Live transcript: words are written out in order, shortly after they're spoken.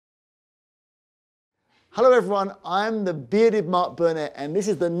Hello everyone, I'm the bearded Mark Burnett and this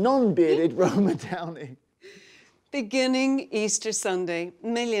is the non-bearded Roma Downey. Beginning Easter Sunday,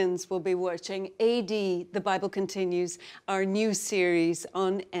 millions will be watching AD, The Bible Continues, our new series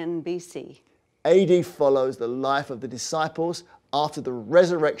on NBC. AD follows the life of the disciples after the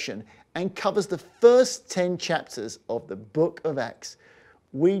resurrection and covers the first 10 chapters of the book of Acts.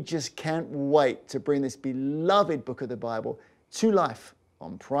 We just can't wait to bring this beloved book of the Bible to life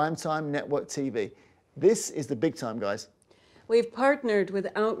on primetime network TV. This is the big time, guys. We've partnered with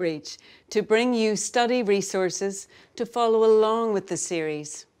Outreach to bring you study resources to follow along with the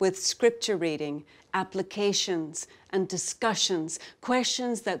series, with scripture reading, applications and discussions,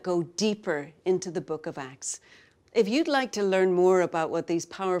 questions that go deeper into the book of Acts. If you'd like to learn more about what these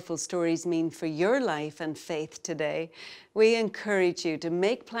powerful stories mean for your life and faith today, we encourage you to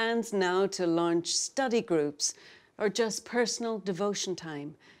make plans now to launch study groups or just personal devotion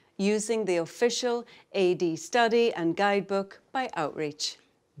time using the official AD study and guidebook by Outreach.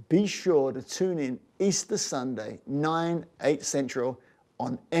 Be sure to tune in Easter Sunday, 9/8 Central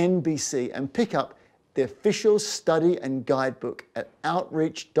on NBC and pick up the official study and guidebook at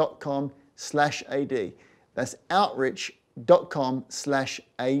outreach.com/AD. That's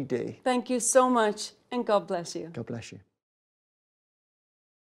outreach.com/AD. Thank you so much and God bless you. God bless you.